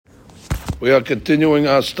We are continuing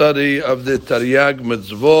our study of the Taryag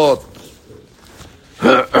Mitzvot.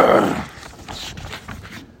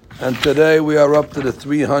 And today we are up to the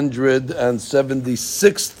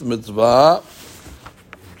 376th Mitzvah.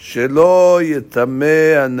 Shelo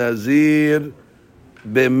Yitameh HaNazir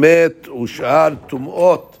Bemet Ushar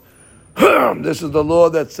Tum'ot. This is the law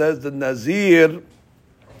that says the Nazir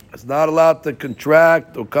is not allowed to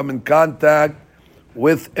contract or come in contact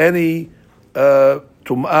with any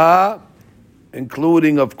Tum'ah,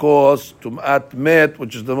 including, of course, Tum'at Met,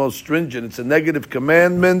 which is the most stringent. It's a negative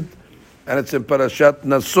commandment, and it's in Parashat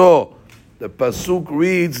Naso. The Pasuk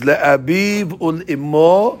reads, Le'abiv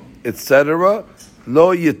ul-immo, etc.,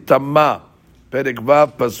 Lo Yitamah, Perek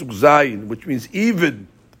Vav, Pasuk Zayin, which means even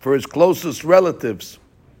for his closest relatives,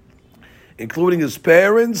 including his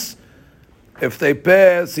parents, if they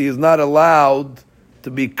pass, he is not allowed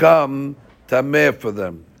to become Tameh for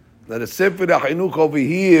them. Now the Sefer HaChinuch over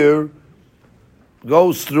here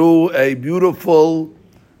goes through a beautiful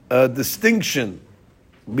distinction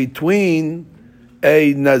between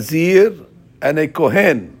a Nazir and a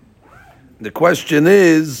Kohen. The question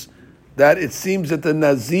is that it seems that the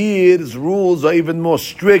Nazir's rules are even more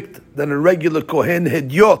strict than a regular Kohen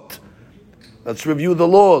Hedyot. Let's review the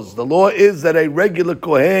laws. The law is that a regular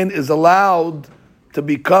Kohen is allowed to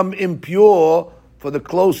become impure for the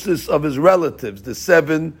closest of his relatives, the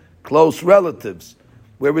 7 close relatives.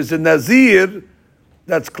 Whereas a Nazir,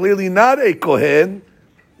 that's clearly not a Kohen,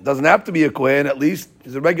 doesn't have to be a Kohen at least,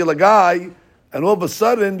 he's a regular guy, and all of a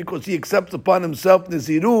sudden, because he accepts upon himself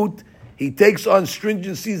Nazirut, he takes on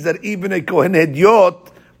stringencies that even a Kohen Hedyot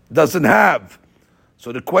doesn't have.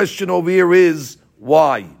 So the question over here is,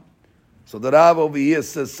 why? So the Rav over here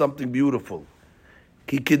says something beautiful.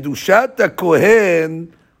 Ki kedushat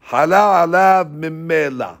ha-Kohen hala alav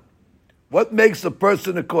mimela. What makes a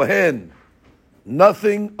person a Kohen?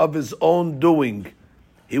 Nothing of his own doing.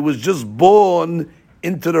 He was just born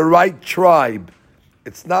into the right tribe.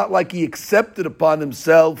 It's not like he accepted upon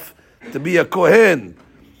himself to be a Kohen.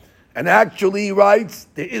 And actually, he writes,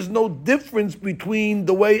 there is no difference between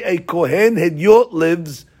the way a Kohen Hedyot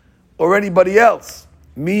lives or anybody else.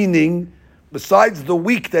 Meaning, besides the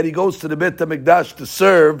week that he goes to the Beit HaMikdash to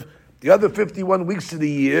serve, the other 51 weeks of the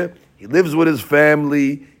year, he lives with his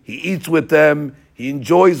family, he eats with them, he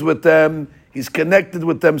enjoys with them, he's connected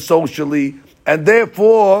with them socially, and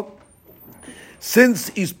therefore, since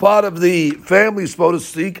he's part of the family, so to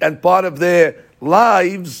speak, and part of their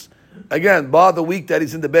lives, again, bar the week that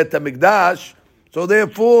he's in the Beit HaMikdash, so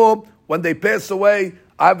therefore, when they pass away,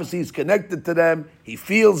 obviously he's connected to them, he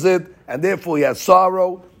feels it, and therefore he has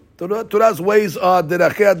sorrow. Torah's ways are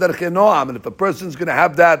derachei derechei noam, and if a person's going to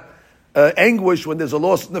have that anguish when there's a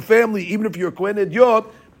loss in the family, even if you're a Kohen Hedyot,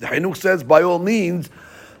 the Chinuch says by all means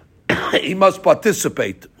he must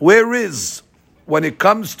participate. Whereas when it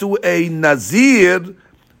comes to a Nazir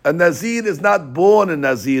is not born a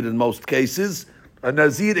Nazir in most cases. A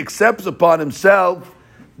Nazir accepts upon himself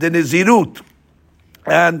the Nazirut,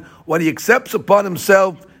 and when he accepts upon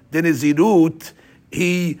himself the Nazirut,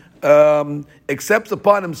 he accepts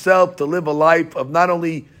upon himself to live a life of not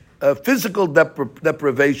only physical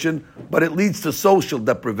deprivation, but it leads to social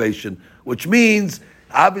deprivation, which means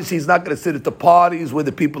obviously he's not going to sit at the parties where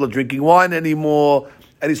the people are drinking wine anymore,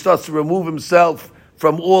 and he starts to remove himself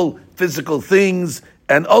from all physical things,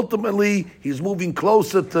 and ultimately he's moving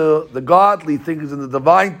closer to the godly things and the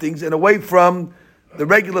divine things and away from the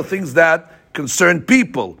regular things that concern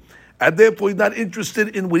people. And therefore he's not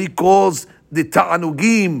interested in what he calls the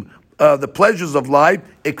ta'anugim, the pleasures of life,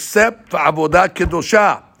 except for avodah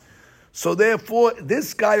kedoshah. So therefore,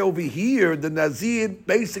 this guy over here, the Nazir,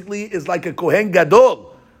 basically is like a Kohen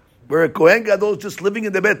Gadol, where a Kohen Gadol is just living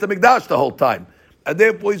in the Beit HaMikdash the whole time. And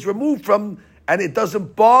therefore he's removed from, and it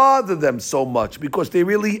doesn't bother them so much, because they're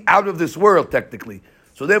really out of this world, technically.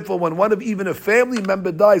 So therefore, when one of even a family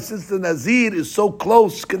member dies, since the Nazir is so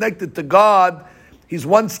close, connected to God, he's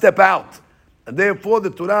one step out. And therefore, the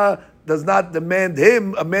Torah does not demand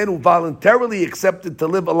him, a man who voluntarily accepted to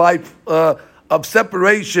live a life of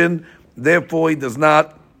separation, therefore he does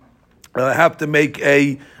not have to make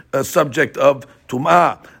a subject of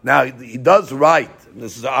Tum'ah. Now, he does write, and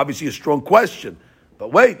this is obviously a strong question,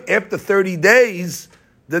 but wait, after 30 days,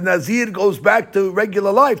 the Nazir goes back to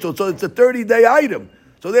regular life, so it's a 30-day item.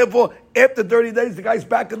 So therefore, after 30 days, the guy's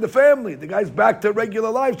back in the family, the guy's back to regular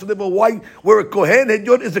life, so therefore why, where a Kohen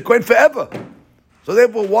Hedyot is a Kohen forever. So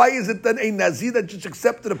therefore, why is it then a Nazir that just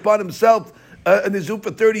accepted upon himself a Nizur for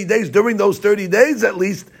 30 days, during those 30 days at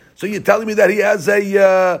least? So you're telling me that he has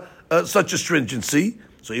such a stringency?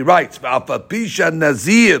 So he writes, "V'afapisha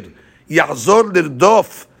Nazir yachzor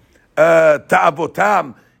lirdof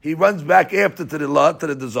ta'avotam he runs back after to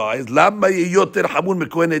the desires. Lama yoter hamun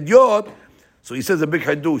mekohen edyot. So he says a big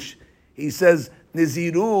hadush. He says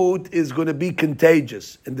Nizirut is going to be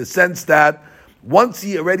contagious in the sense that once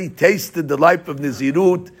he already tasted the life of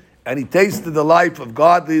Nizirut and he tasted the life of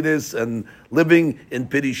godliness and living in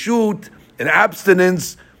pirishut and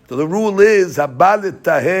abstinence, so the rule is Habalit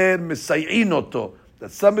Taher Misayinoto,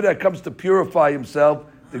 that somebody that comes to purify himself,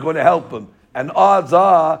 they're going to help him. And odds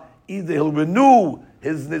are either he'll renew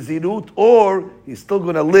his Nizirut or he's still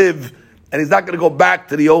going to live and he's not going to go back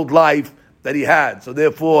to the old life that he had. So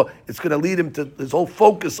therefore, it's going to lead him to his whole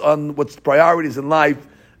focus on what's priorities in life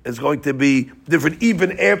is going to be different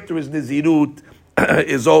even after his Nizirut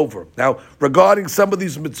is over. Now, regarding some of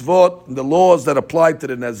these mitzvot and the laws that apply to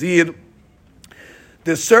the Nazir,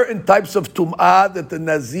 there's certain types of tum'ah that the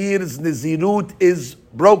Nazir's Nizirut is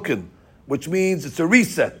broken, which means it's a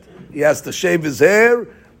reset. He has to shave his hair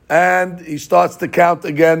and he starts to count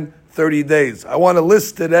again 30 days. I want to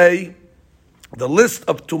list today the list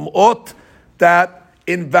of tum'ot that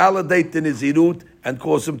invalidate the Nizirut and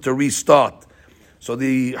cause him to restart. So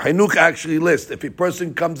the Hainuk actually lists, if a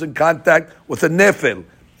person comes in contact with a nefil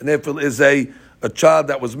is a child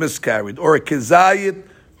that was miscarried, or a kezayit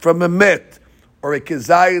from a met, or a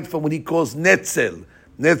kezayit from what he calls netzel.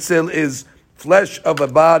 Netzel is flesh of a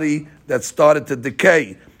body that started to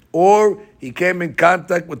decay. Or he came in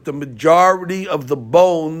contact with the majority of the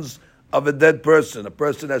bones of a dead person. A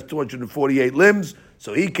person has 248 limbs,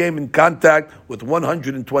 so he came in contact with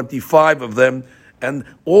 125 of them,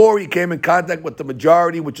 or he came in contact with the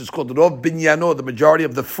majority, which is called the Rov Binyano, the majority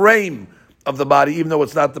of the frame of the body, even though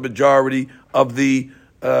it's not the majority of the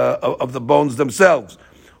bones themselves.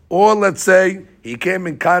 Or let's say he came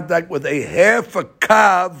in contact with a half a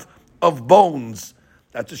kav of bones.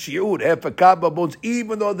 That's a shi'ud, half a kav of bones,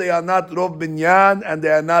 even though they are not Rov Binyan and they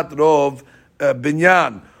are not Rov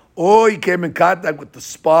Binyan. Or he came in contact with the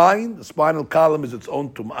spine. The spinal column is its own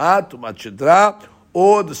tum'ah shedra,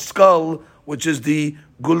 or the skull, which is the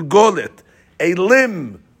gulgolet. A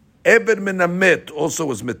limb, eber min hamet,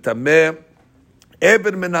 also is mitameh.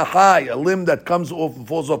 Eber min hachai, a limb that comes off and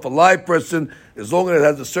falls off a live person, as long as it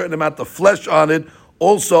has a certain amount of flesh on it,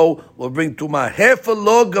 also will bring tum'ah. Half a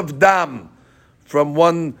log of dam from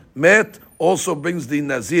one met also brings the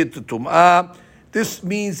nazir to tum'ah. This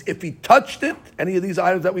means if he touched it, any of these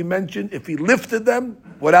items that we mentioned, if he lifted them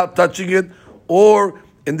without touching it, or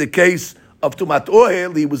in the case of Tumat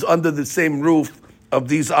Ohel, he was under the same roof of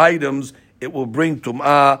these items, it will bring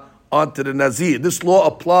Tum'ah onto the Nazir. This law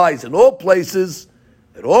applies in all places,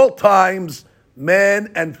 at all times,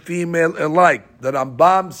 man and female alike. The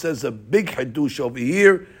Rambam says a big hadush over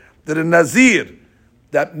here, that a Nazir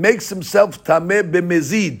that makes himself Tameh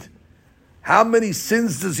b'mezid, how many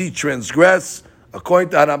sins does he transgress? According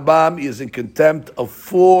to Rambam, he is in contempt of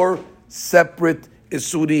 4 separate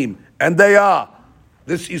isurim. And they are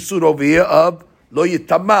this isur over here of lo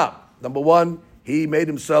yitama. Number 1, he made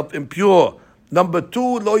himself impure. Number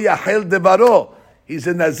 2, lo yahel devaro. He's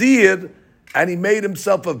a Nazir and he made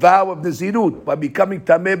himself a vow of Nazirut. By becoming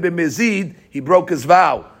Tameh b'mezid, he broke his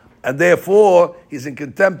vow. And therefore, he's in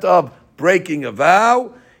contempt of breaking a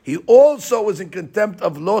vow. He also is in contempt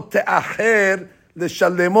of lo te'acher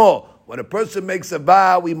l'shalemo. When a person makes a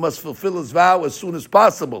vow, he must fulfill his vow as soon as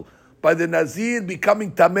possible. By the Nazir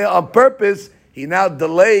becoming Tameh on purpose, he now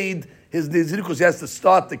delayed his Nazir because he has to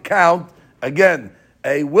start the count again.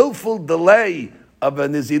 A willful delay of a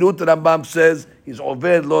Nazirut, Rambam says, he's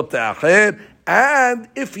Oved Lo Te'acher. And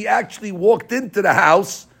if he actually walked into the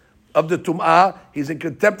house of the Tum'ah, he's in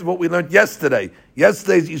contempt of what we learned yesterday.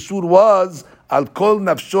 Yesterday's Isur was Al Kol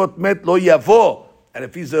Nafshot Met Lo Yavo. And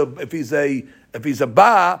if he's a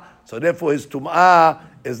Ba, so therefore his Tum'ah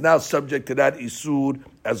is now subject to that Isur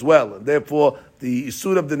as well. And therefore the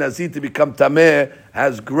Isur of the Nazir to become Tameh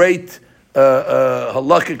has great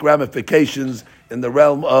halakhic ramifications in the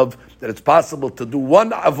realm of that it's possible to do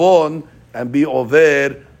one Avon and be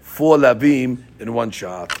over 4 Lavim in one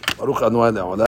shot. Baruch Adonai Le'olam.